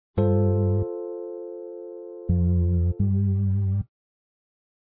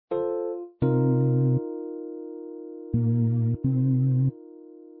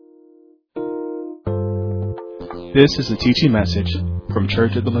This is a teaching message from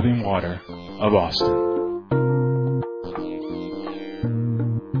Church of the Living Water of Austin.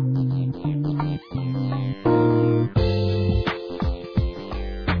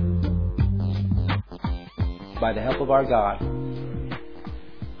 By the help of our God,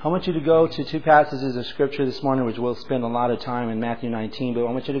 I want you to go to two passages of Scripture this morning, which we'll spend a lot of time in Matthew 19, but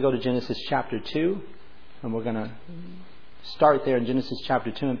I want you to go to Genesis chapter 2, and we're going to start there in Genesis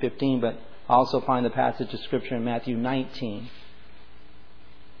chapter 2 and 15, but also find the passage of Scripture in Matthew 19.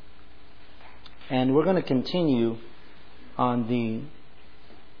 And we're going to continue on the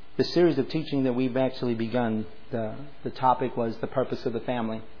series of teaching that we've actually begun. The topic was the purpose of the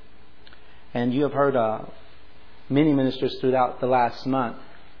family. And you have heard many ministers throughout the last month,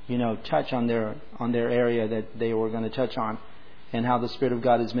 touch on their area that they were going to touch on, and how the Spirit of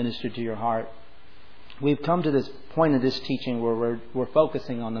God has ministered to your heart. We've come to this point of this teaching where we're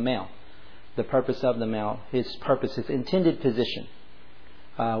focusing on the male. The purpose of the male, his purpose, his intended position,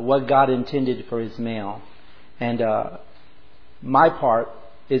 what God intended for his male. And my part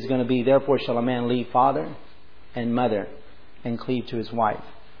is going to be, therefore shall a man leave father and mother and cleave to his wife.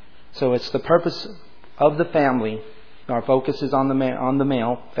 So it's the purpose of the family. Our focus is on the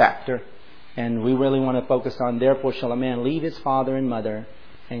male factor, and we really want to focus on, therefore shall a man leave his father and mother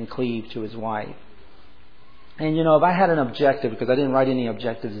and cleave to his wife. And if I had an objective, because I didn't write any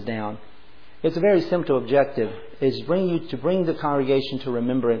objectives down, it's a very simple objective, is to bring the congregation to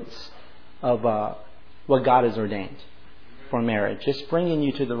remembrance of what God has ordained for marriage. Just bringing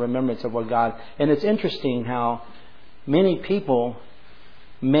you to the remembrance of what God... And it's interesting how many people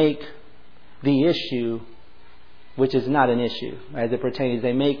make the issue, which is not an issue as it pertains.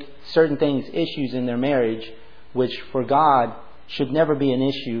 They make certain things issues in their marriage, which for God should never be an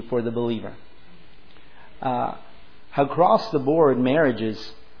issue for the believer. Across the board,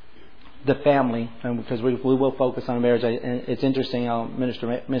 marriages... the family, and because we will focus on marriage. And it's interesting how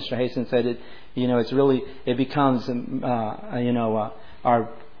Minister Hastings said it. It becomes our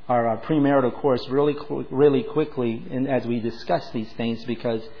premarital course really quickly, and as we discuss these things,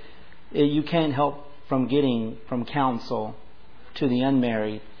 because you can't help from getting from counsel to the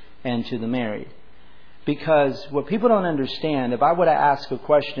unmarried and to the married. Because what people don't understand, if I were to ask a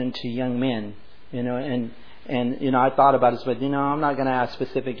question to young men, and I thought about this, but I'm not going to ask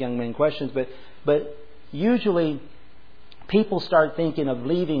specific young men questions. But usually people start thinking of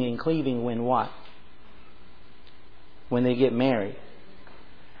leaving and cleaving when what? When they get married.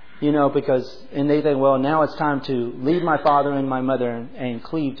 And they think, well, now it's time to leave my father and my mother and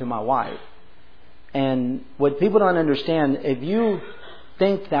cleave to my wife. And what people don't understand, if you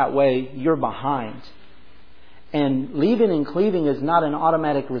think that way, you're behind. And leaving and cleaving is not an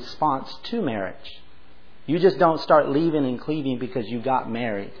automatic response to marriage. You just don't start leaving and cleaving because you got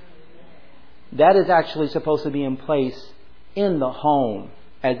married. That is actually supposed to be in place in the home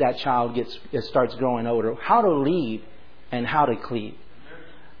as that child starts growing older. How to leave and how to cleave.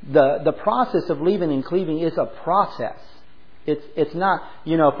 The process of leaving and cleaving is a process. It's not,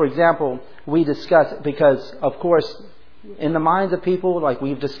 for example, we discuss, because of course in the minds of people, like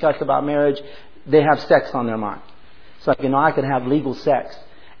we've discussed about marriage, they have sex on their mind. It's like, I could have legal sex.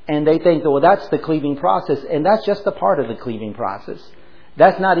 And they think that, well, that's the cleaving process. And that's just a part of the cleaving process.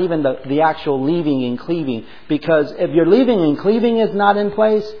 That's not even the actual leaving and cleaving. Because if your leaving and cleaving is not in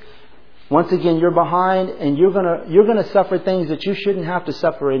place, once again, you're behind, and you're gonna suffer things that you shouldn't have to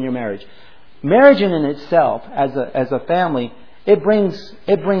suffer in your marriage. Marriage in itself, as a family, it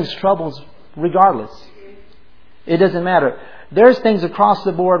brings troubles regardless. It doesn't matter. There's things across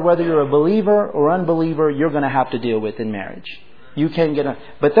the board, whether you're a believer or unbeliever, you're going to have to deal with in marriage. You can get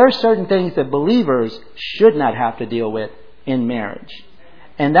but there are certain things that believers should not have to deal with in marriage.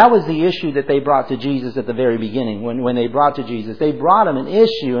 And that was the issue that they brought to Jesus at the very beginning. When they brought to Jesus, they brought him an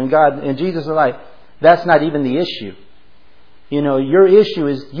issue, and Jesus was like, that's not even the issue. Your issue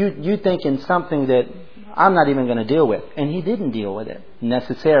is you thinking something that I'm not even going to deal with. And he didn't deal with it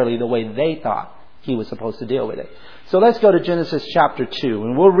necessarily the way they thought he was supposed to deal with it. So let's go to Genesis chapter 2,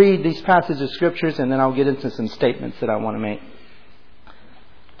 and we'll read these passages of scriptures, and then I'll get into some statements that I want to make.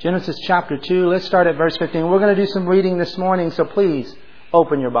 Genesis chapter 2, let's start at verse 15. We're going to do some reading this morning, so please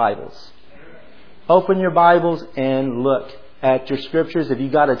open your Bibles. Open your Bibles and look at your scriptures. If you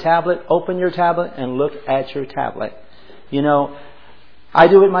got a tablet, open your tablet and look at your tablet. I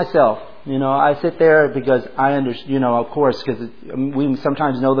do it myself. I sit there because I understand, of course, because we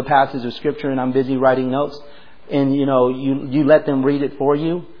sometimes know the passage of scripture and I'm busy writing notes, and you let them read it for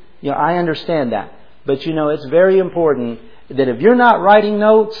you. I understand that. But it's very important that if you're not writing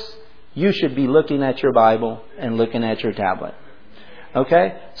notes, you should be looking at your Bible and looking at your tablet.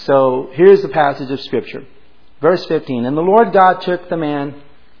 Okay? So here's the passage of Scripture. Verse 15, and the Lord God took the man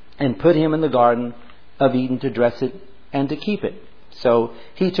and put him in the Garden of Eden to dress it and to keep it. So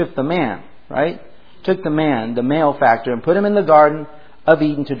He took the man, right? Took the man, the male factor, and put him in the Garden of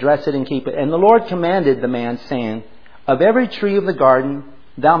Eden to dress it and keep it. And the Lord commanded the man, saying, of every tree of the garden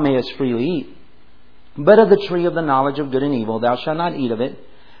thou mayest freely eat, but of the tree of the knowledge of good and evil thou shalt not eat of it,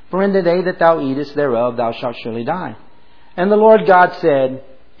 for in the day that thou eatest thereof thou shalt surely die. And the Lord God said,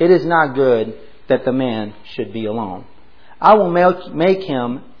 it is not good that the man should be alone. I will make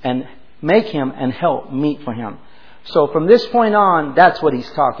him and help meet for him. So from this point on, that's what He's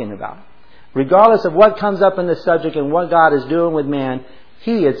talking about. Regardless of what comes up in the subject and what God is doing with man,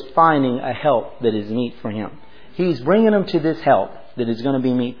 He is finding a help that is meet for him. He's bringing him to this help that is going to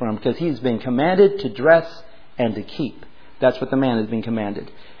be meet for him, because he's been commanded to dress and to keep. That's what the man has been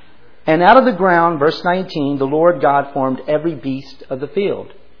commanded. And out of the ground, verse 19, the Lord God formed every beast of the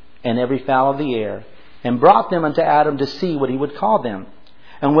field and every fowl of the air, and brought them unto Adam to see what he would call them.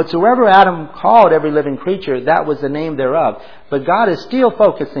 And whatsoever Adam called every living creature, that was the name thereof. But God is still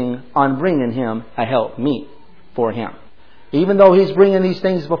focusing on bringing him a help meet for him, even though He's bringing these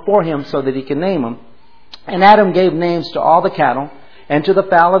things before him so that he can name them. And Adam gave names to all the cattle, and to the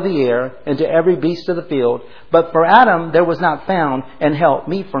fowl of the air, and to every beast of the field. But for Adam there was not found an help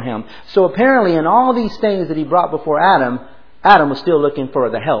meet for him. So apparently in all these things that He brought before Adam, Adam was still looking for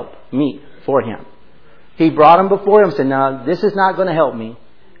the help meet for him. He brought him before him and said, no, this is not going to help me.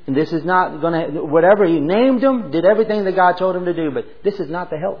 And this is not going to, whatever. He named him, did everything that God told him to do, but this is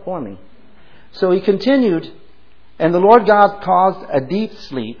not the help for me. So he continued, and the Lord God caused a deep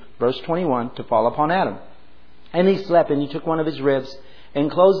sleep, verse 21, to fall upon Adam. And he slept, and He took one of his ribs,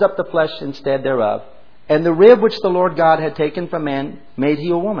 and closed up the flesh instead thereof. And the rib which the Lord God had taken from man made He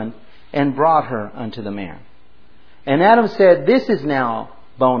a woman, and brought her unto the man. And Adam said, this is now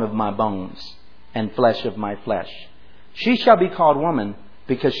bone of my bones, and flesh of my flesh. She shall be called woman,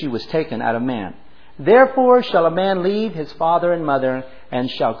 because she was taken out of man. Therefore shall a man leave his father and mother, and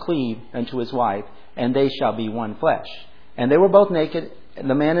shall cleave unto his wife, and they shall be one flesh. And they were both naked,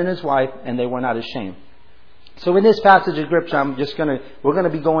 the man and his wife, and they were not ashamed. So in this passage of Scripture, we're going to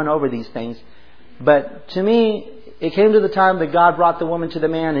be going over these things. But to me, it came to the time that God brought the woman to the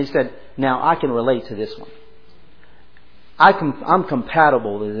man, and He said, now I can relate to this one. I'm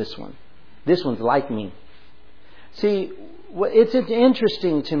compatible to this one. This one's like me. See, it's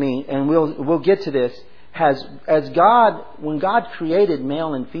interesting to me, and we'll get to this, when God created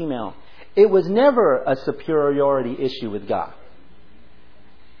male and female, it was never a superiority issue with God.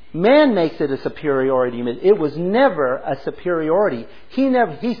 Man makes it a superiority. It was never a superiority.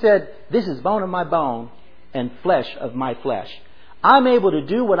 He said, this is bone of my bone and flesh of my flesh. I'm able to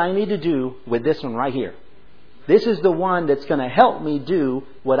do what I need to do with this one right here. This is the one that's going to help me do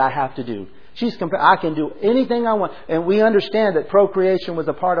what I have to do. I can do anything I want. And we understand that procreation was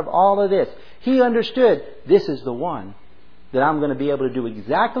a part of all of this. He understood, this is the one that I'm going to be able to do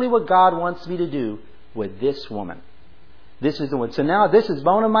exactly what God wants me to do with this woman. This is the one. So now this is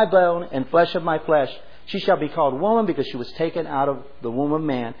bone of my bone and flesh of my flesh. She shall be called woman, because she was taken out of the womb of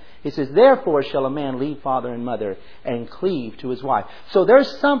man. He says, therefore shall a man leave father and mother and cleave to his wife. So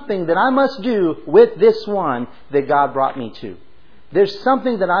there's something that I must do with this one that God brought me to. There's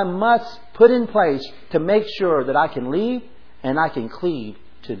something that I must put in place to make sure that I can leave and I can cleave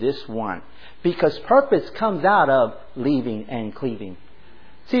to this one. Because purpose comes out of leaving and cleaving.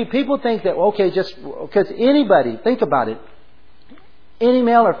 See, people think that, just because anybody, think about it, any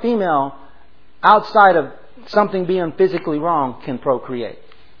male or female outside of something being physically wrong can procreate.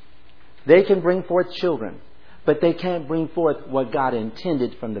 They can bring forth children, but they can't bring forth what God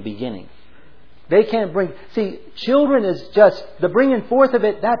intended from the beginning. They can't children is just, the bringing forth of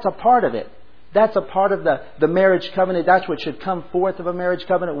it, that's a part of it. That's a part of the marriage covenant. That's what should come forth of a marriage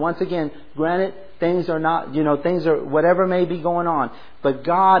covenant. Once again, granted, things are whatever may be going on. But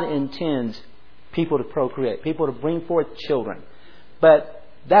God intends people to procreate, people to bring forth children. But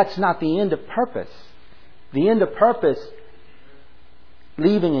that's not the end of purpose. The end of purpose,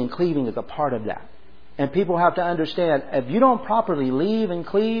 leaving and cleaving, is a part of that. And people have to understand, if you don't properly leave and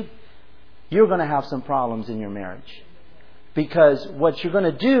cleave, you're going to have some problems in your marriage. Because what you're going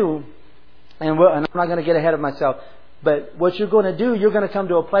to do, and I'm not going to get ahead of myself, but what you're going to do, you're going to come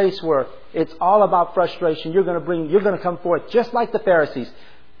to a place where it's all about frustration. You're going to come forth just like the Pharisees.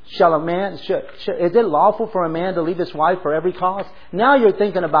 Is it lawful for a man to leave his wife for every cause? Now you're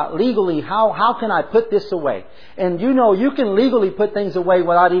thinking about legally, how can I put this away? And you can legally put things away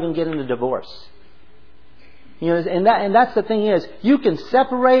without even getting a divorce. And that's the thing is, you can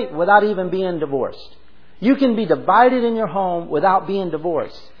separate without even being divorced. You can be divided in your home without being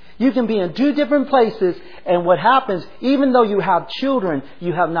divorced. You can be in two different places, and what happens, even though you have children,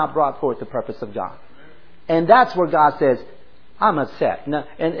 you have not brought forth the purpose of God. And that's where God says, I'm upset. Now,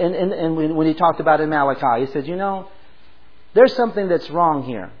 and when He talked about it in Malachi, He said, there's something that's wrong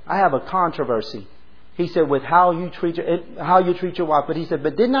here. I have a controversy. He said, with how you treat your wife. But He said,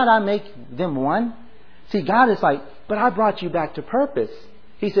 but did not I make them one? See, God is like, but I brought you back to purpose.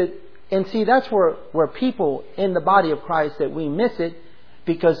 He said, and see, that's where people in the body of Christ, that we miss it,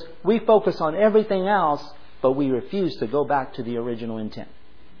 because we focus on everything else, but we refuse to go back to the original intent.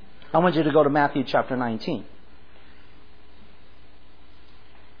 I want you to go to Matthew chapter 19.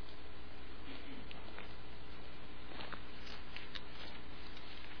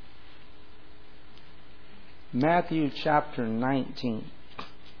 Matthew chapter 19.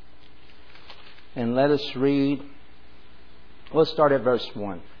 And let us read. We'll start at verse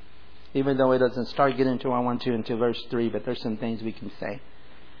 1. Even though it doesn't start getting into I want to into verse 3, but there's some things we can say.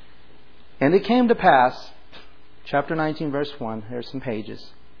 And it came to pass, chapter 19, verse 1, here's some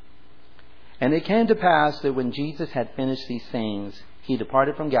pages. And it came to pass that when Jesus had finished these things, He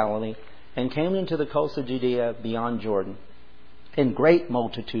departed from Galilee and came into the coast of Judea beyond Jordan. And great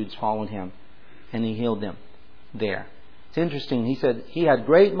multitudes followed Him, and He healed them there. It's interesting. He said He had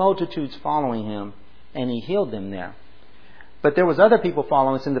great multitudes following Him, and He healed them there. But there was other people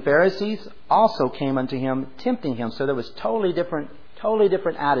following us, and the Pharisees also came unto Him, tempting Him. So there was totally different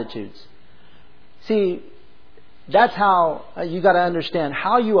attitudes. See, that's how you got to understand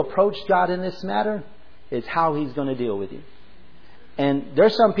how you approach God in this matter is how He's going to deal with you. And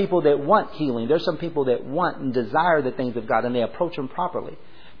there's some people that want healing. There's some people that want and desire the things of God, and they approach Him properly.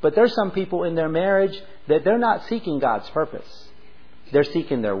 But there's some people in their marriage that they're not seeking God's purpose. They're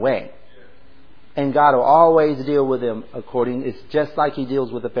seeking their way. And God will always deal with them according. It's just like He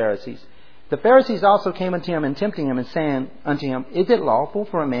deals with the Pharisees. The Pharisees also came unto Him and tempting Him and saying unto Him, is it lawful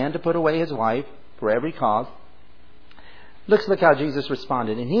for a man to put away his wife for every cause? Look how Jesus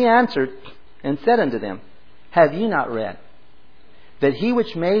responded. And He answered and said unto them, have ye not read that He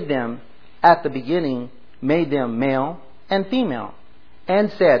which made them at the beginning made them male and female?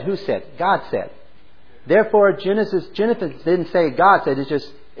 And said, who said? God said. Therefore, Genesis didn't say God said. It's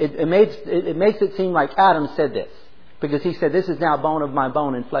just it makes it seem like Adam said this, because he said, "This is now bone of my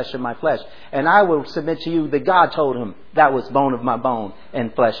bone and flesh of my flesh." And I will submit to you that God told him that was bone of my bone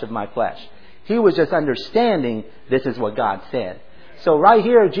and flesh of my flesh. He was just understanding this is what God said. So right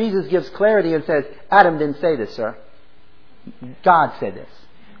here, Jesus gives clarity and says, Adam didn't say this, sir. God said this.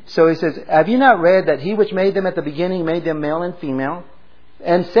 So He says, have you not read that He which made them at the beginning made them male and female?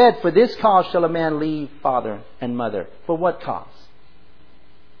 And said, for this cause shall a man leave father and mother. For what cause?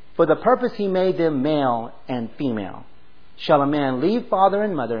 For the purpose He made them male and female. Shall a man leave father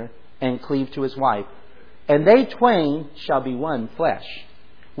and mother and cleave to his wife, and they twain shall be one flesh.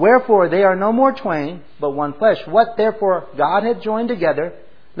 Wherefore they are no more twain, but one flesh. What therefore God hath joined together,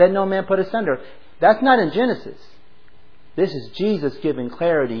 let no man put asunder. That's not in Genesis. This is Jesus giving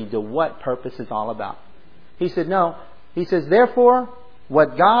clarity to what purpose is all about. He said, no. He says, therefore,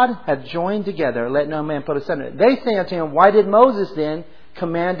 what God hath joined together, let no man put asunder. They say unto Him, why did Moses then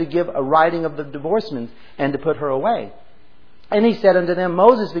command to give a writing of the divorcement and to put her away? And He said unto them,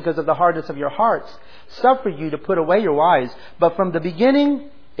 Moses, because of the hardness of your hearts, suffer you to put away your wives. But from the beginning,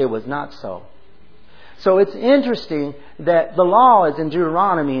 it was not so. So it's interesting that the law is in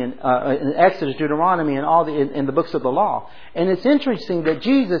Deuteronomy and in Exodus, Deuteronomy, and all in the books of the law. And it's interesting that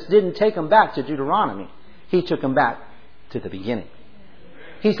Jesus didn't take them back to Deuteronomy. He took them back to the beginning.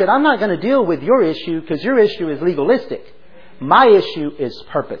 He said, I'm not going to deal with your issue because your issue is legalistic. My issue is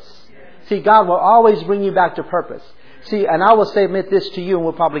purpose. See, God will always bring you back to purpose. See, and I will submit this to you, and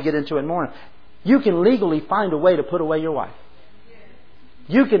we'll probably get into it more. You can legally find a way to put away your wife.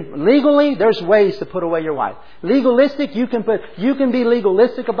 Legally, there's ways to put away your wife. Legalistic, you can be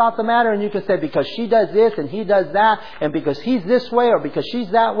legalistic about the matter, and you can say, because she does this and he does that, and because he's this way or because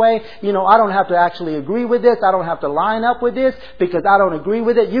she's that way, I don't have to actually agree with this. I don't have to line up with this because I don't agree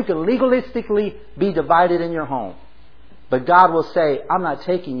with it. You can legalistically be divided in your home. But God will say, I'm not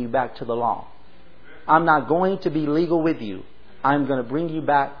taking you back to the law. I'm not going to be legal with you. I'm going to bring you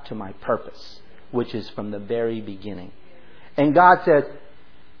back to my purpose, which is from the very beginning. And God says,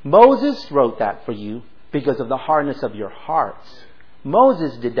 Moses wrote that for you because of the hardness of your hearts.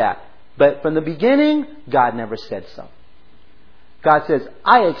 Moses did that. But from the beginning, God never said so. God says,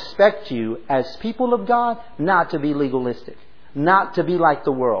 I expect you as people of God not to be legalistic, not to be like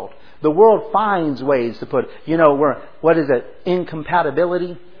the world. The world finds ways to put,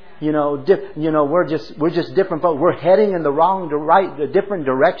 incompatibility. We're just different folks. We're heading in the different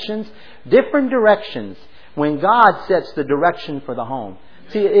directions. Different directions. When God sets the direction for the home.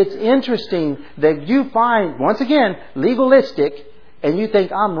 See, it's interesting that you find, once again, legalistic, and you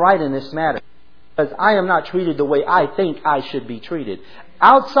think, I'm right in this matter. Because I am not treated the way I think I should be treated.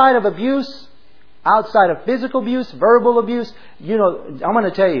 Outside of abuse, outside of physical abuse, verbal abuse, I'm going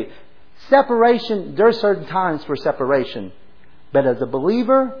to tell you, separation, there are certain times for separation. But as a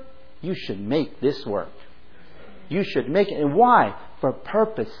believer, you should make this work. You should make it. And why? For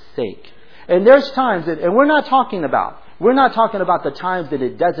purpose's sake. And there's times that, and we're not talking about the times that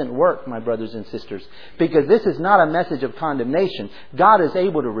it doesn't work, my brothers and sisters. Because this is not a message of condemnation. God is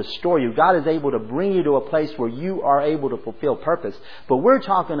able to restore you. God is able to bring you to a place where you are able to fulfill purpose. But we're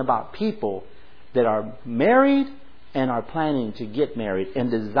talking about people that are married and are planning to get married and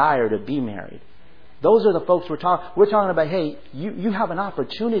desire to be married. Those are the folks we're talking about. Hey, you have an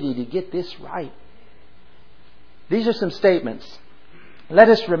opportunity to get this right. These are some statements. Let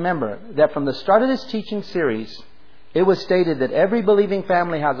us remember that from the start of this teaching series, it was stated that every believing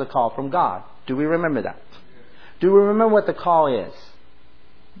family has a call from God. Do we remember that? Do we remember what the call is?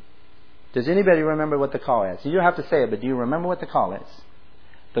 Does anybody remember what the call is? You don't have to say it, but do you remember what the call is?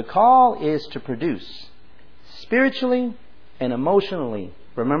 The call is to produce spiritually and emotionally.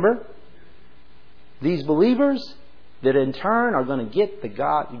 Remember? These believers that in turn are going to get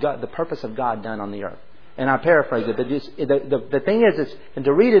the purpose of God done on the earth. And I paraphrase it, but the thing is, and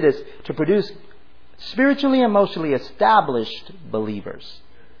to read it is to produce spiritually, emotionally established believers.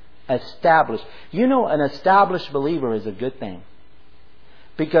 Established. An established believer is a good thing.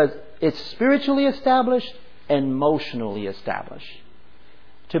 Because it's spiritually established and emotionally established.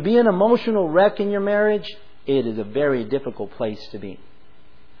 To be an emotional wreck in your marriage, it is a very difficult place to be.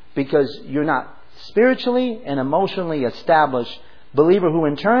 Because you're not spiritually and emotionally established believer who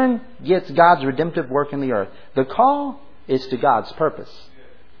in turn gets God's redemptive work in the earth. The call is to God's purpose.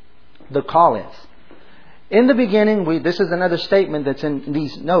 The call is. In the beginning, this is another statement that's in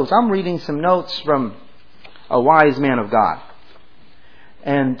these notes. I'm reading some notes from a wise man of God.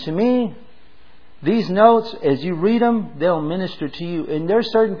 And to me, these notes, as you read them, they'll minister to you. And there are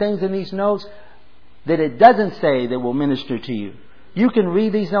certain things in these notes that it doesn't say that will minister to you. You can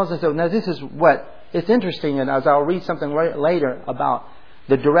read these notes and say, now this is what... It's interesting, and as I'll read something later about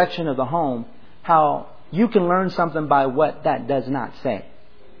the direction of the home, how you can learn something by what that does not say.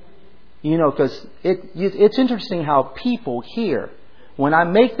 Because it's interesting how people hear. When I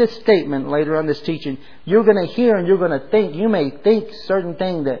make this statement later on this teaching, you're going to hear and you're going to think. You may think certain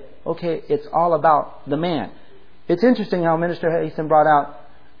thing that, okay, it's all about the man. It's interesting how Minister Hasten brought out,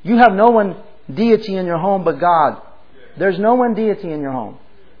 you have no one deity in your home but God. There's no one deity in your home.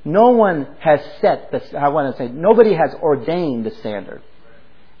 No one has nobody has ordained the standard.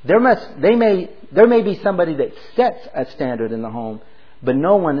 There may be somebody that sets a standard in the home, but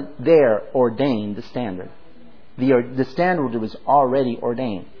no one there ordained the standard. The standard was already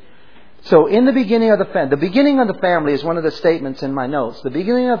ordained. So in the beginning of the family is one of the statements in my notes. The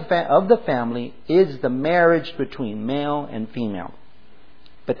beginning of the family is the marriage between male and female.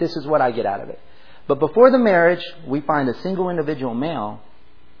 But this is what I get out of it. But before the marriage, we find a single individual male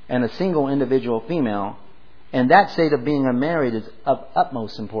and a single individual female, and that state of being unmarried is of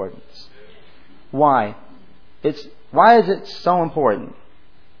utmost importance. Why? Why is it so important?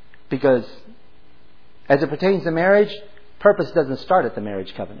 Because as it pertains to marriage, purpose doesn't start at the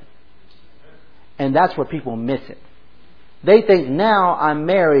marriage covenant. And that's where people miss it. They think, now I'm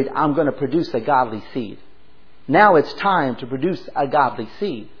married, I'm going to produce a godly seed. Now it's time to produce a godly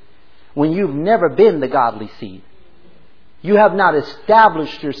seed. When you've never been the godly seed. You have not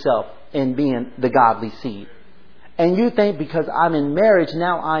established yourself in being the godly seed. And you think because I'm in marriage,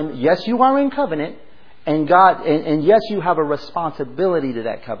 yes, you are in covenant, and yes, you have a responsibility to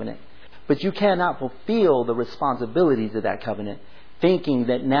that covenant. But you cannot fulfill the responsibilities of that covenant thinking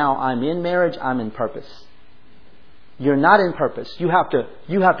that now I'm in marriage, I'm in purpose. You're not in purpose. You have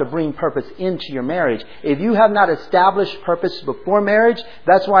to bring purpose into your marriage. If you have not established purpose before marriage,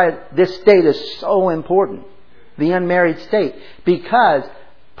 that's why this state is so important. The unmarried state. Because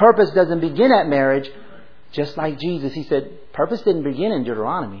purpose doesn't begin at marriage, just like Jesus. He said, purpose didn't begin in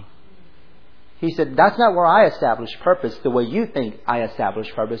Deuteronomy. He said, that's not where I established purpose, the way you think I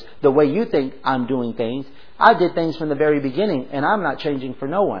established purpose, the way you think I'm doing things. I did things from the very beginning, and I'm not changing for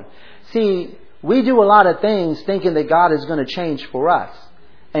no one. See, we do a lot of things thinking that God is going to change for us.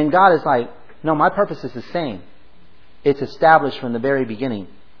 And God is like, no, my purpose is the same. It's established from the very beginning.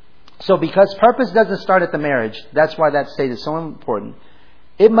 So because purpose doesn't start at the marriage, that's why that state is so important.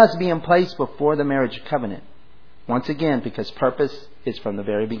 It must be in place before the marriage covenant. Once again, because purpose is from the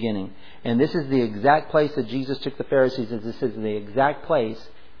very beginning. And this is the exact place that Jesus took the Pharisees, and this is the exact place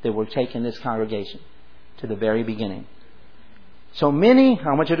that we're taking this congregation, to the very beginning. So many,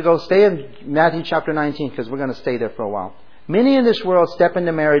 I want you to stay in Matthew chapter 19 because we're going to stay there for a while. Many in this world step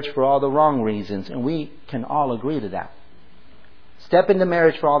into marriage for all the wrong reasons, and we can all agree to that. Step into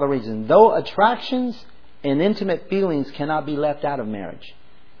marriage for all the reasons. Though attractions and intimate feelings cannot be left out of marriage.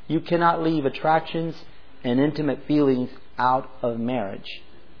 You cannot leave attractions and intimate feelings out of marriage.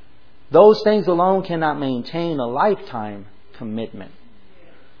 Those things alone cannot maintain a lifetime commitment.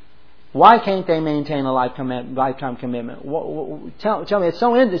 Why can't they maintain a lifetime commitment? Tell me,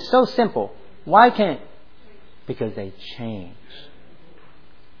 it's so simple. Why can't? Because they change.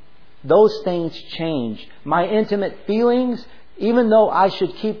 Those things change. My intimate feelings, even though I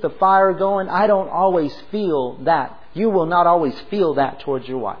should keep the fire going, I don't always feel that. You will not always feel that towards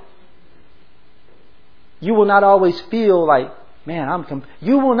your wife. You will not always feel like, man,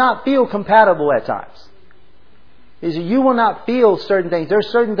 you will not feel compatible at times. You will not feel certain things. There's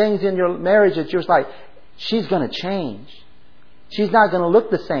certain things in your marriage that you're like, she's going to change. She's not going to look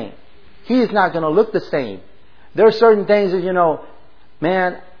the same. He is not going to look the same. There are certain things that,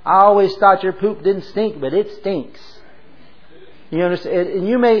 man, I always thought your poop didn't stink, but it stinks. You understand?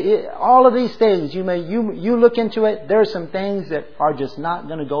 And all of these things, you look into it, there are some things that are just not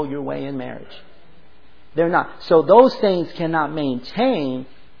going to go your way in marriage. They're not. So those things cannot maintain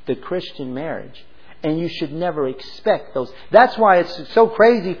the Christian marriage. And you should never expect those. That's why it's so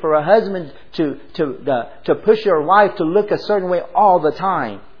crazy for a husband to push your wife to look a certain way all the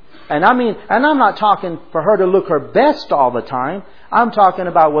time. And I'm not talking for her to look her best all the time. I'm talking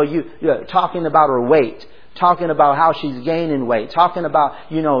about, talking about her weight. Talking about how she's gaining weight. Talking about,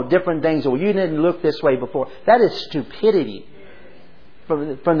 different things. Well, you didn't look this way before. That is stupidity.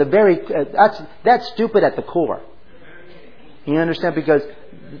 From the very, that's stupid at the core. You understand? Because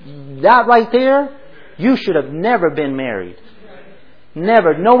that right there, you should have never been married.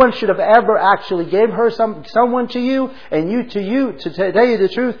 Never. No one should have ever actually gave her someone to you, and to tell you the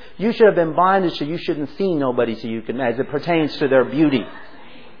truth, you should have been blinded so you shouldn't see nobody so you can, as it pertains to their beauty.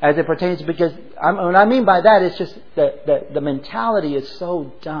 As it pertains, because what I mean by that is just that the mentality is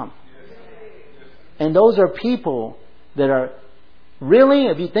so dumb. And those are people that are really,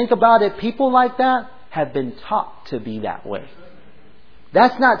 if you think about it, people like that have been taught to be that way.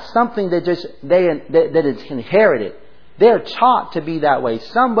 That's not something that that is inherited. They're taught to be that way.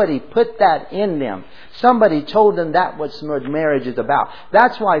 Somebody put that in them. Somebody told them that's what marriage is about.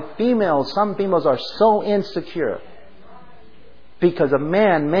 That's why some females are so insecure. Because a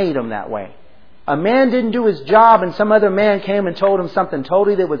man made them that way. A man didn't do his job and some other man came and told him something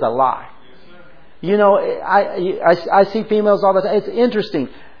totally that was a lie. I see females all the time. It's interesting.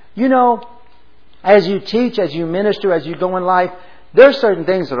 As you teach, as you minister, as you go in life, there are certain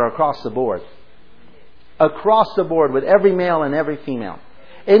things that are across the board. Across the board with every male and every female.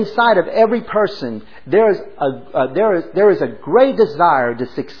 Inside of every person, there is a great desire to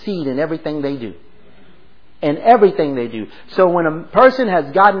succeed in everything they do. In everything they do. So when a person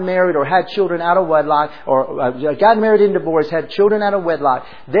has gotten married or had children out of wedlock, or gotten married and divorced, had children out of wedlock,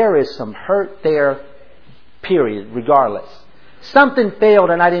 there is some hurt there, period, regardless. Something failed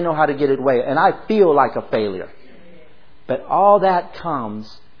and I didn't know how to get it away, and I feel like a failure. But all that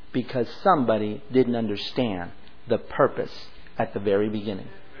comes because somebody didn't understand the purpose at the very beginning.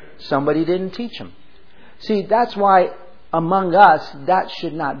 Somebody didn't teach them. See, that's why among us, that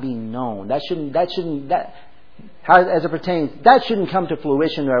should not be known. That shouldn't come to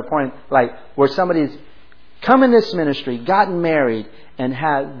fruition to a point like where somebody's come in this ministry, gotten married, and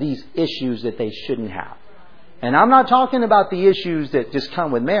had these issues that they shouldn't have. And I'm not talking about the issues that just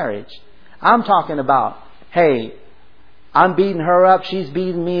come with marriage. I'm talking about, hey, I'm beating her up, she's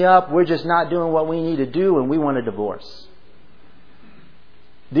beating me up, we're just not doing what we need to do, and we want a divorce.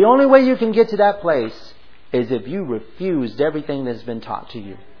 The only way you can get to that place is if you refused everything that's been taught to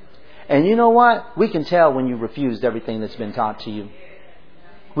you. And you know what? We can tell when you refused everything that's been taught to you.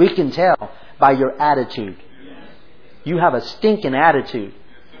 We can tell by your attitude. You have a stinking attitude.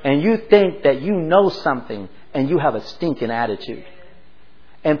 And you think that you know something and you have a stinking attitude.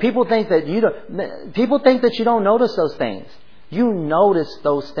 And people think that you don't notice those things. You notice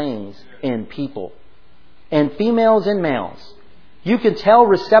those things in people. In females and males. You can tell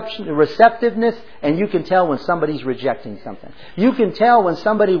receptiveness, and you can tell when somebody's rejecting something. You can tell when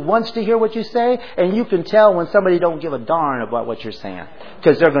somebody wants to hear what you say, and you can tell when somebody don't give a darn about what you're saying,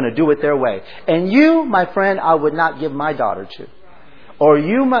 because they're going to do it their way. And you, my friend, I would not give my daughter to. Or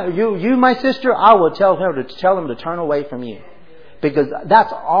you, my sister, I will tell them to turn away from you, because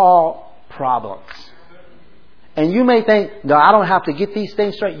that's all problems. And you may think, no, I don't have to get these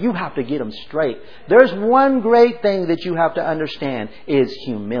things straight. You have to get them straight. There's one great thing that you have to understand is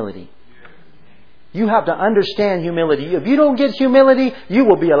humility. You have to understand humility. If you don't get humility, you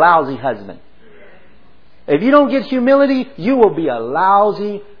will be a lousy husband. If you don't get humility, you will be a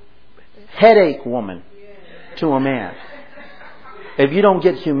lousy headache woman to a man. If you don't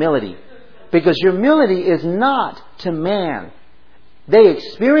get humility. Because humility is not to man. They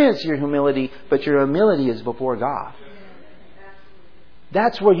experience your humility, but your humility is before God.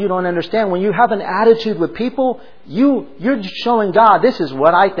 That's where you don't understand. When you have an attitude with people, you're showing God, this is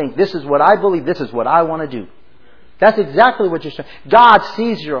what I think, this is what I believe, this is what I want to do. That's exactly what you're showing. God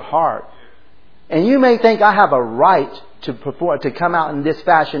sees your heart. And you may think, I have a right to perform, to come out in this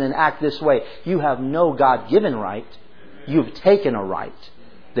fashion and act this way. You have no God-given right. You've taken a right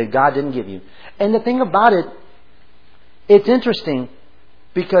that God didn't give you. And the thing about it, it's interesting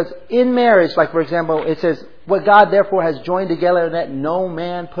because in marriage, like for example, it says, what God therefore has joined together, let no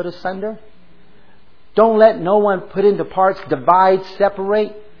man put asunder. Don't let no one put into parts, divide,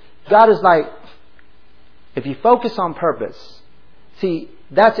 separate. God is like, if you focus on purpose. See,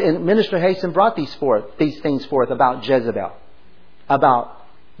 that's, and Minister Hasten brought these things forth about Jezebel, about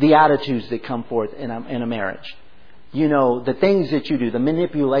the attitudes that come forth in a marriage. You know, the things that you do, the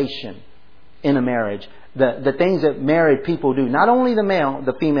manipulation in a marriage, the things that married people do, not only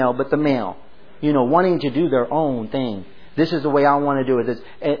the female, but the male. You know, wanting to do their own thing. This is the way I want to do it.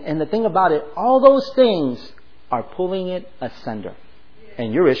 And the thing about it, all those things are pulling it asunder.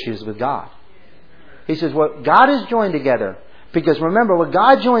 And your issue is with God. He says, what God has joined together. Because remember, what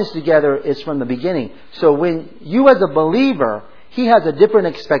God joins together is from the beginning. So when you as a believer, He has a different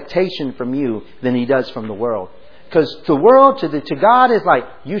expectation from you than He does from the world. Because the world to God is like,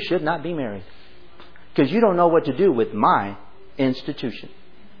 you should not be married. Because you don't know what to do with my institution.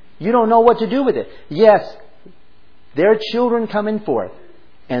 You don't know what to do with it. Yes, there are children coming forth.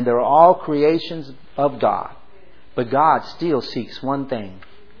 And they're all creations of God. But God still seeks one thing.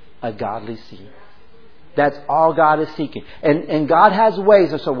 A godly seed. That's all God is seeking. And God has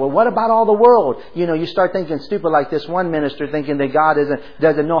ways. And so, well, what about all the world? You know, you start thinking stupid like this one minister thinking that God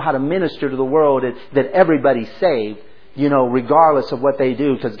doesn't know how to minister to the world, that everybody's saved, you know, regardless of what they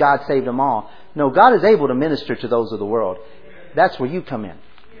do, because God saved them all. No, God is able to minister to those of the world. That's where you come in.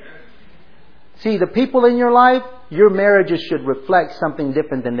 See, the people in your life, your marriages should reflect something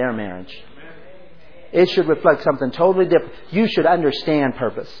different than their marriage. It should reflect something totally different. You should understand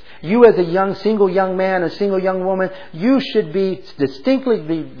purpose. You as a single young man, a single young woman, you should be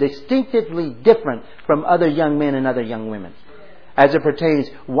distinctively different from other young men and other young women. As it pertains,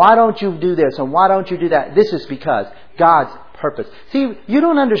 why don't you do this and why don't you do that? This is because God's purpose. See, you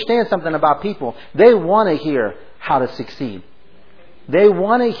don't understand something about people. They want to hear how to succeed. They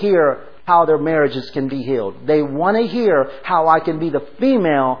want to hear how their marriages can be healed. They want to hear how I can be the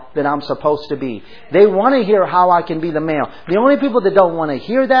female that I'm supposed to be. They want to hear how I can be the male. The only people that don't want to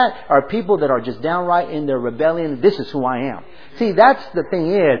hear that are people that are just downright in their rebellion. This is who I am. See, that's the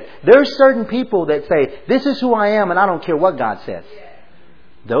thing is, there's certain people that say, this is who I am and I don't care what God says.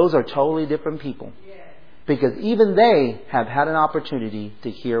 Those are totally different people. Because even they have had an opportunity to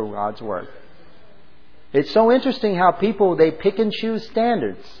hear God's word. It's so interesting how people, they pick and choose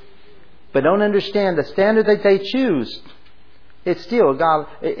standards. But don't understand the standard that they choose. It's still God.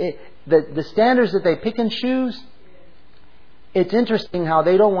 The standards that they pick and choose. It's interesting how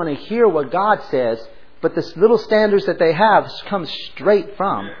they don't want to hear what God says, but the little standards that they have come straight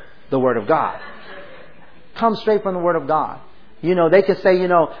from the Word of God. Come straight from the Word of God. You know, they could say, you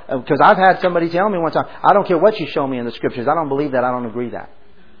know, because I've had somebody tell me one time, I don't care what you show me in the Scriptures. I don't believe that. I don't agree that.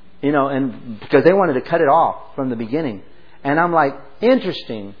 You know, and because they wanted to cut it off from the beginning. And I'm like,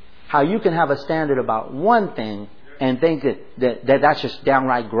 interesting. How you can have a standard about one thing and think that's just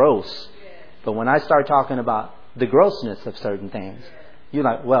downright gross. But when I start talking about the grossness of certain things, you're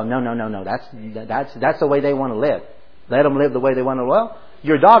like, well, no. That's the way they want to live. Let them live the way they want to live. Well,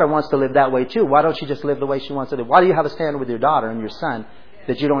 your daughter wants to live that way too. Why don't you just live the way she wants to live? Why do you have a standard with your daughter and your son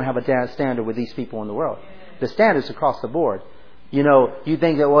that you don't have a standard with these people in the world? The standard's across the board. You know, you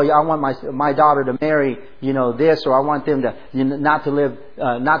think that, well, I want my daughter to marry, you know, this, or I want them to not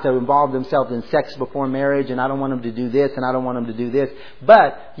to involve themselves in sex before marriage, and I don't want them to do this, and I don't want them to do this.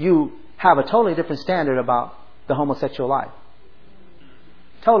 But you have a totally different standard about the homosexual life.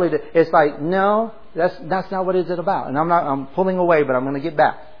 Totally, it's like, no, that's not what it's about. And I'm pulling away, but I'm going to get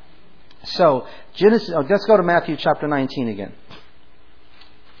back. So Genesis. Let's go to Matthew chapter 19 again.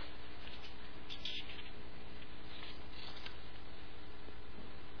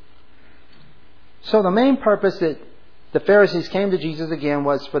 So the main purpose that the Pharisees came to Jesus again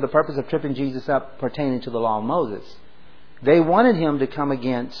was for the purpose of tripping Jesus up pertaining to the law of Moses. They wanted Him to come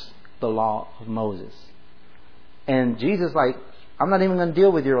against the law of Moses. And Jesus like, I'm not even going to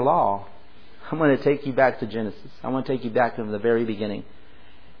deal with your law. I'm going to take you back to Genesis. I want to take you back to the very beginning.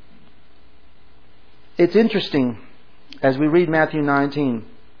 It's interesting as we read Matthew 19.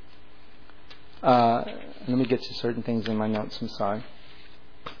 Let me get to certain things in my notes. I'm sorry.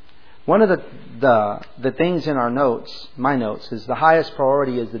 One of the things in our notes, my notes, is the highest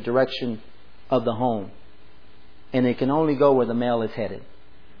priority is the direction of the home. And it can only go where the male is headed.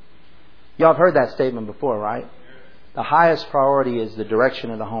 Y'all have heard that statement before, right? The highest priority is the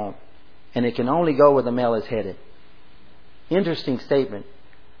direction of the home. And it can only go where the male is headed. Interesting statement.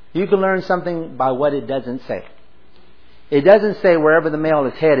 You can learn something by what it doesn't say. It doesn't say wherever the male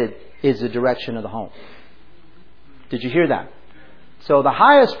is headed is the direction of the home. Did you hear that? So the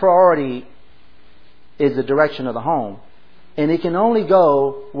highest priority is the direction of the home. And it can only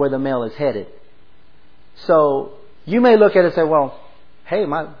go where the male is headed. So you may look at it and say, well, hey,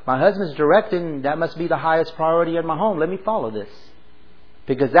 my husband's directing, that must be the highest priority in my home. Let me follow this.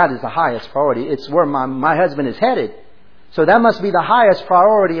 Because that is the highest priority. It's where my husband is headed. So that must be the highest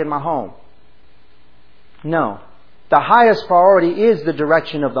priority in my home. No. The highest priority is the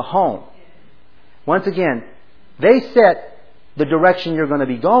direction of the home. Once again, they set the direction you're going to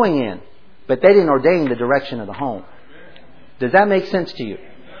be going in, but they didn't ordain the direction of the home. Does that make sense to you?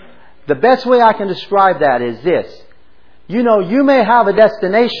 The best way I can describe that is this. You know, you may have a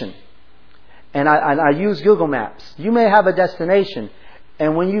destination, and I use Google Maps. You may have a destination,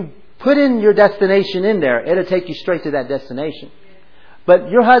 and when you put in your destination in there, it'll take you straight to that destination.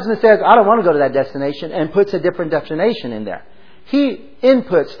 But your husband says, I don't want to go to that destination, and puts a different destination in there. He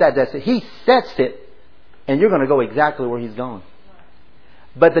inputs that destination. He sets it, and you're going to go exactly where he's going.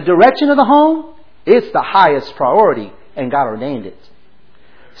 But the direction of the home, it's the highest priority, and God ordained it.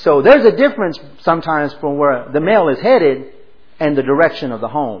 So there's a difference sometimes from where the male is headed and the direction of the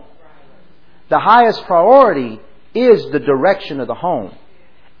home. The highest priority is the direction of the home.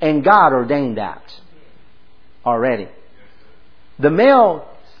 And God ordained that already. The male,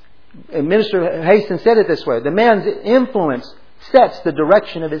 Minister Hastings said it this way, the man's influence sets the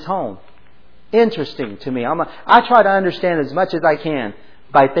direction of his home. Interesting to me. I try to understand as much as I can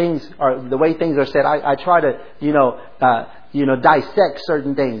by things, or the way things are said. I try to, dissect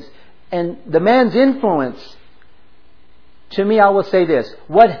certain things. And the man's influence, to me, I will say this.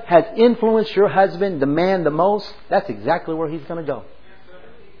 What has influenced your husband, the man, the most, that's exactly where he's going to go.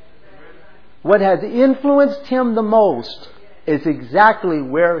 What has influenced him the most is exactly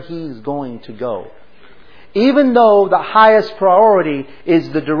where he's going to go. Even though the highest priority is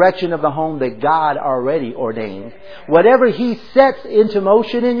the direction of the home that God already ordained. Whatever He sets into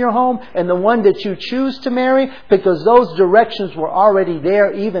motion in your home and the one that you choose to marry, because those directions were already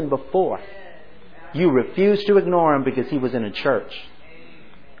there even before. You refuse to ignore him because he was in a church.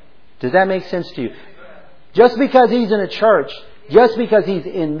 Does that make sense to you? Just because he's in a church, just because he's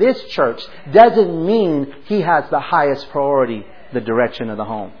in this church, doesn't mean he has the highest priority, the direction of the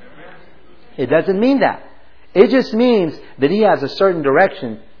home. It doesn't mean that. It just means that he has a certain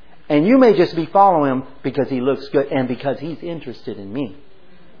direction, and you may just be following him because he looks good and because he's interested in me.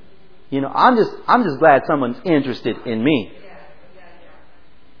 You know, I'm just glad someone's interested in me.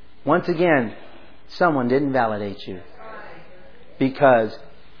 Once again, someone didn't validate you because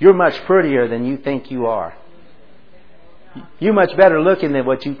you're much prettier than you think you are. You're much better looking than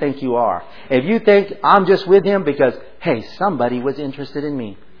what you think you are. If you think I'm just with him because, hey, somebody was interested in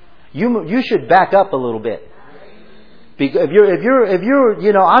me, you should back up a little bit. Because if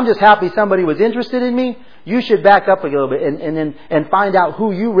you're, I'm just happy somebody was interested in me, you should back up a little bit and find out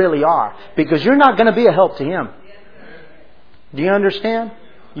who you really are. Because you're not going to be a help to him. Do you understand?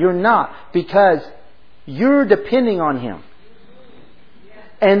 You're not. Because you're depending on him.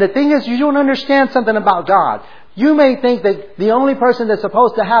 And the thing is, you don't understand something about God. You may think that the only person that's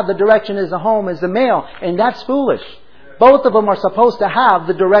supposed to have the direction is the home is the male. And that's foolish. Both of them are supposed to have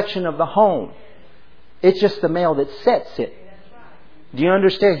the direction of the home. It's just the male that sets it. Do you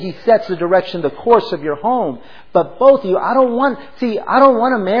understand? He sets the direction, the course of your home. But both of you, I don't want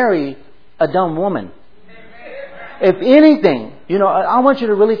to marry a dumb woman. If anything, I want you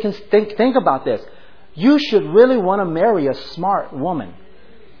to really think about this. You should really want to marry a smart woman.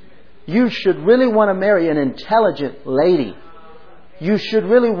 You should really want to marry an intelligent lady. You should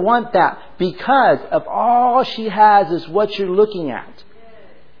really want that because of all she has is what you're looking at.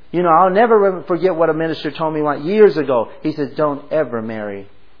 I'll never forget what a minister told me years ago. He says, don't ever marry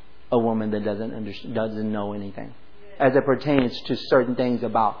a woman that doesn't know anything as it pertains to certain things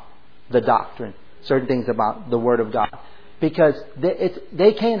about the doctrine, certain things about the Word of God. Because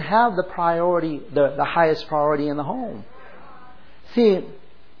they can't have the priority, the highest priority in the home. See,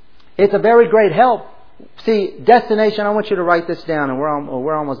 it's a very great help. See, destination, I want you to write this down, and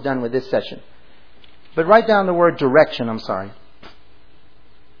we're almost done with this session. But write down the word direction, I'm sorry.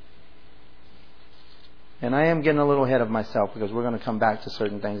 And I am getting a little ahead of myself because we're going to come back to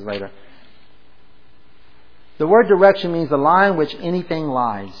certain things later. The word direction means the line which anything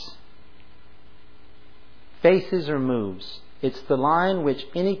lies, faces or moves. It's the line which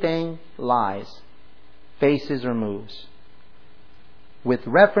anything lies, faces or moves. With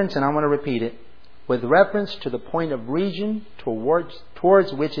reference, and I'm going to repeat it, with reference to the point of region towards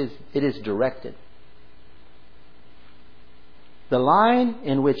which it is directed. The line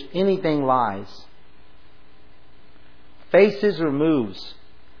in which anything lies, faces or moves,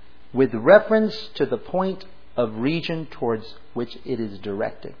 with reference to the point of region towards which it is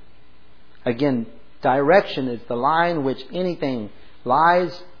directed. Again, direction is the line which anything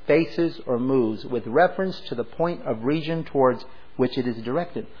lies, faces, or moves with reference to the point of region towards which it is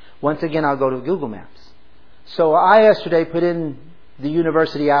directed. Once again, I'll go to Google Maps. So I yesterday put in the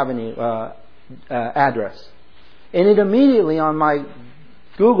University Avenue address. And it immediately on my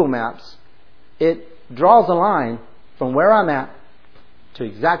Google Maps, it draws a line from where I'm at to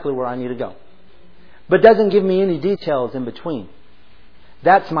exactly where I need to go. But doesn't give me any details in between.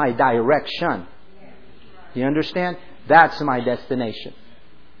 That's my direction. You understand? That's my destination.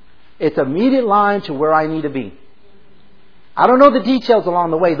 It's an immediate line to where I need to be. I don't know the details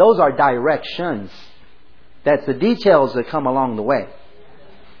along the way. Those are directions. That's the details that come along the way.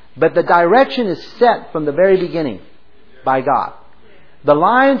 But the direction is set from the very beginning by God. The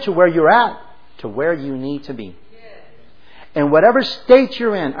line to where you're at, to where you need to be. And whatever state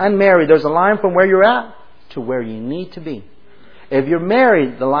you're in, unmarried, there's a line from where you're at to where you need to be. If you're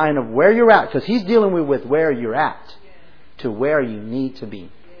married, the line of where you're at, because He's dealing with where you're at, to where you need to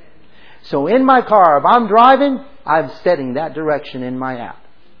be. So in my car, if I'm driving, I'm setting that direction in my app.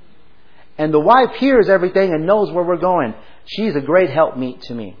 And the wife hears everything and knows where we're going. She's a great helpmeet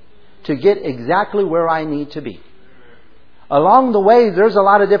to me to get exactly where I need to be. Along the way, there's a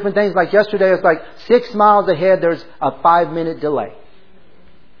lot of different things. Like yesterday, it's like 6 miles ahead, there's a 5-minute delay.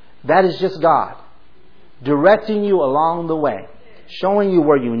 That is just God directing you along the way, showing you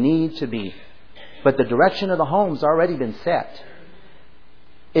where you need to be. But the direction of the home's already been set.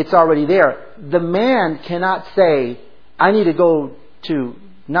 It's already there. The man cannot say, I need to go to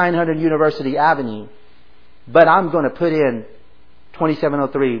 900 University Avenue, but I'm going to put in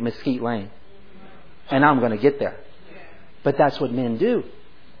 2703 Mesquite Lane, and I'm going to get there. But that's what men do.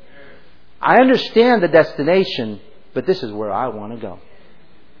 I understand the destination, but this is where I want to go.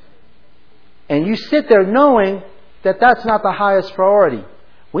 And you sit there knowing that that's not the highest priority.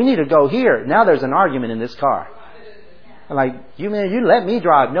 We need to go here. Now there's an argument in this car. Like, you let me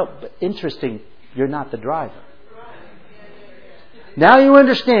drive. No, but interesting, you're not the driver. Now you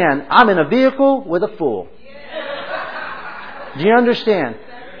understand, I'm in a vehicle with a fool. Do you understand?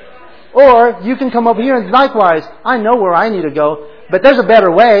 Or you can come over here and likewise, I know where I need to go, but there's a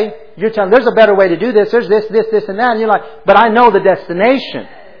better way. You're telling there's a better way to do this. There's this, and that. And you're like, but I know the destination.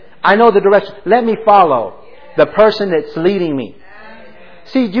 I know the direction. Let me follow the person that's leading me.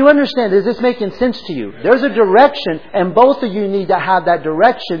 See, do you understand? Is this making sense to you? There's a direction, and both of you need to have that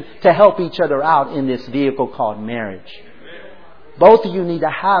direction to help each other out in this vehicle called marriage. Both of you need to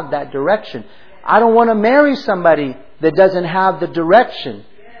have that direction. I don't want to marry somebody that doesn't have the direction,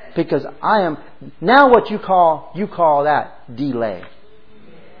 because I am now what you call that delay.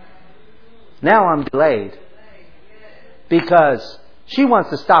 Now I'm delayed because she wants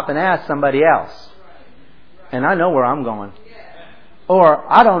to stop and ask somebody else, and I know where I'm going.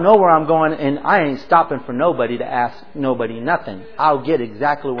 Or I don't know where I'm going and I ain't stopping for nobody to ask nobody nothing. I'll get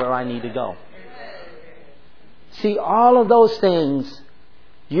exactly where I need to go. See, all of those things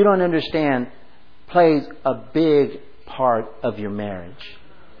you don't understand plays a big part of your marriage.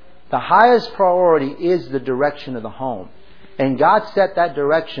 The highest priority is the direction of the home. And God set that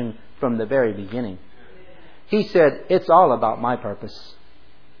direction from the very beginning. He said, it's all about my purpose.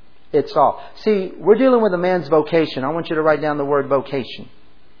 It's all. See, we're dealing with a man's vocation. I want you to write down the word vocation.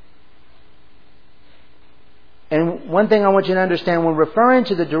 And one thing I want you to understand, when referring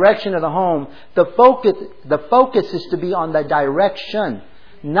to the direction of the home, the focus is to be on the direction,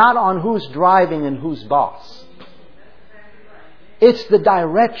 not on who's driving and who's boss. It's the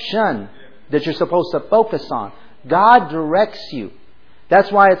direction that you're supposed to focus on. God directs you.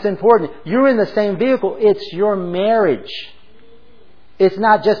 That's why it's important. You're in the same vehicle. It's your marriage. It's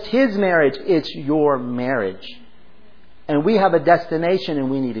not just his marriage, it's your marriage. And we have a destination and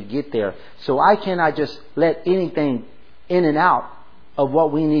we need to get there. So I cannot just let anything in and out of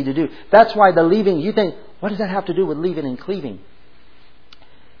what we need to do. That's why the leaving, you think, what does that have to do with leaving and cleaving?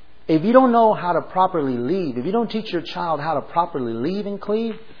 If you don't know how to properly leave, if you don't teach your child how to properly leave and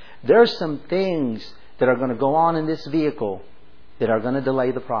cleave, there's some things that are going to go on in this vehicle that are going to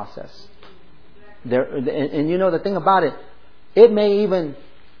delay the process. And you know the thing about it, it may even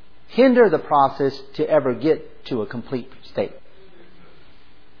hinder the process to ever get to a complete state.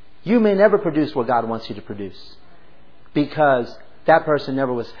 You may never produce what God wants you to produce because that person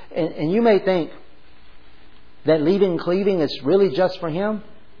never was. And you may think that leaving and cleaving is really just for him.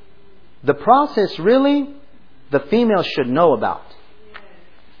 The process really, the female should know about.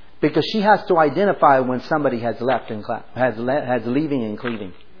 Because she has to identify when somebody has left and has leaving and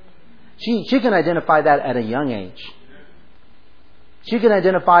cleaving. She can identify that at a young age. She can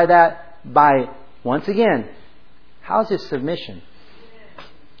identify that by, once again, how's his submission?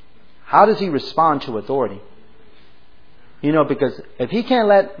 How does he respond to authority? You know, because if he can't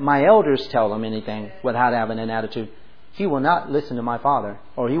let my elders tell him anything without having an attitude, he will not listen to my father,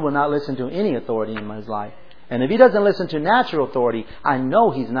 or he will not listen to any authority in his life. And if he doesn't listen to natural authority, I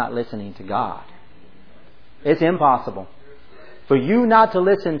know he's not listening to God. It's impossible for you not to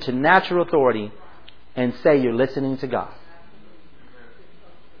listen to natural authority and say you're listening to God.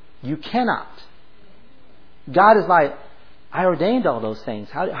 You cannot. God is like, I ordained all those things.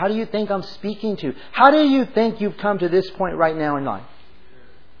 How do you think I'm speaking to? How do you think you've come to this point right now in life?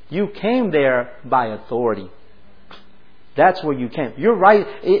 You came there by authority. That's where you came. You're right.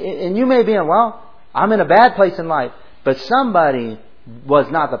 And you may be in, well, I'm in a bad place in life. But somebody was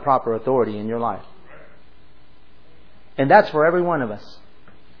not the proper authority in your life. And that's for every one of us.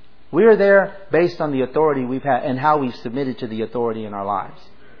 We are there based on the authority we've had and how we've submitted to the authority in our lives.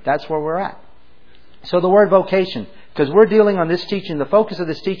 That's where we're at. So the word vocation, because we're dealing on this teaching, the focus of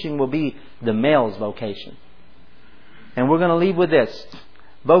this teaching will be the male's vocation. And we're going to leave with this.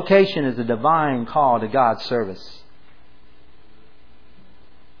 Vocation is a divine call to God's service.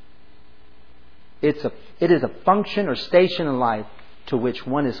 It is a function or station in life to which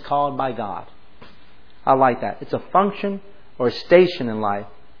one is called by God. I like that. It's a function or station in life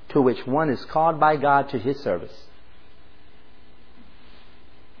to which one is called by God to His service.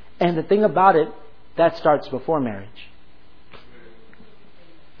 And the thing about it, that starts before marriage.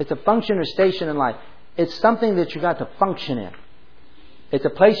 It's a function or station in life. It's something that you got to function in. It's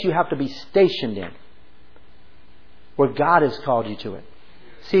a place you have to be stationed in, where God has called you to it.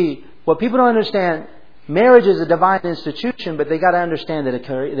 See, what people don't understand, marriage is a divine institution, but they got to understand that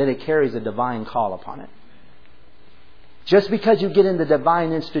it carries a divine call upon it. Just because you get in the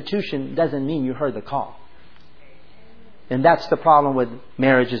divine institution doesn't mean you heard the call. And that's the problem with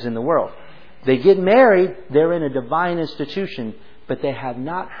marriages in the world. They get married, they're in a divine institution, but they have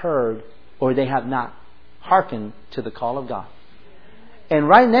not heard or they have not hearkened to the call of God. And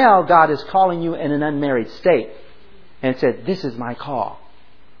right now, God is calling you in an unmarried state and said, this is my call.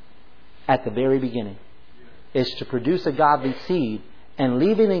 At the very beginning, is to produce a godly seed, and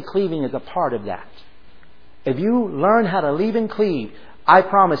leaving and cleaving is a part of that. If you learn how to leave and cleave, I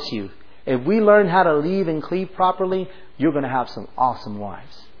promise you, if we learn how to leave and cleave properly, you're going to have some awesome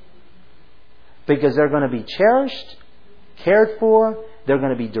wives. Because they're going to be cherished, cared for, they're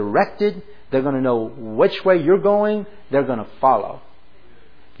going to be directed, they're going to know which way you're going, they're going to follow.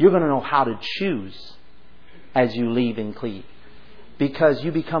 You're going to know how to choose as you leave and cleave. Because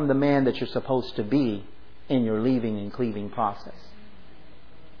you become the man that you're supposed to be in your leaving and cleaving process.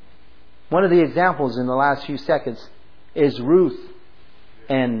 One of the examples in the last few seconds is Ruth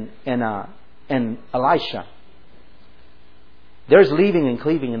and Elisha. There's leaving and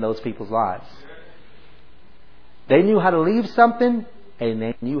cleaving in those people's lives. They knew how to leave something and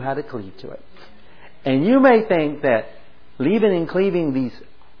they knew how to cleave to it. And you may think that leaving and cleaving these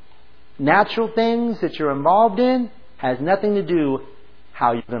natural things that you're involved in has nothing to do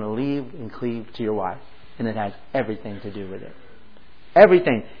how you're going to leave and cleave to your wife. And it has everything to do with it.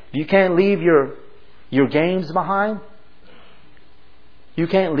 Everything. You can't leave your games behind. You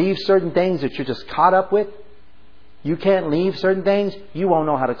can't leave certain things that you're just caught up with. You can't leave certain things. You won't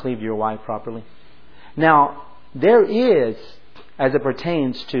know how to cleave to your wife properly. Now, there is, as it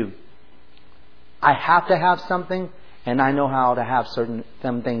pertains to, I have to have something, and I know how to have some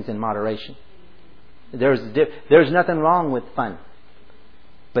things in moderation. There's nothing wrong with fun.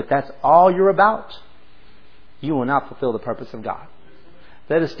 But that's all you're about, you will not fulfill the purpose of God.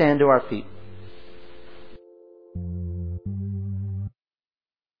 Let us stand to our feet.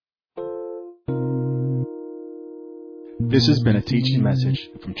 This has been a teaching message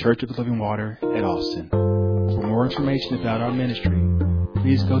from Church of the Living Water at Austin. For more information about our ministry,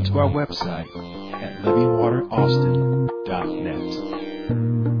 please go to our website at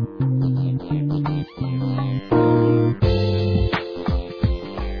livingwateraustin.net.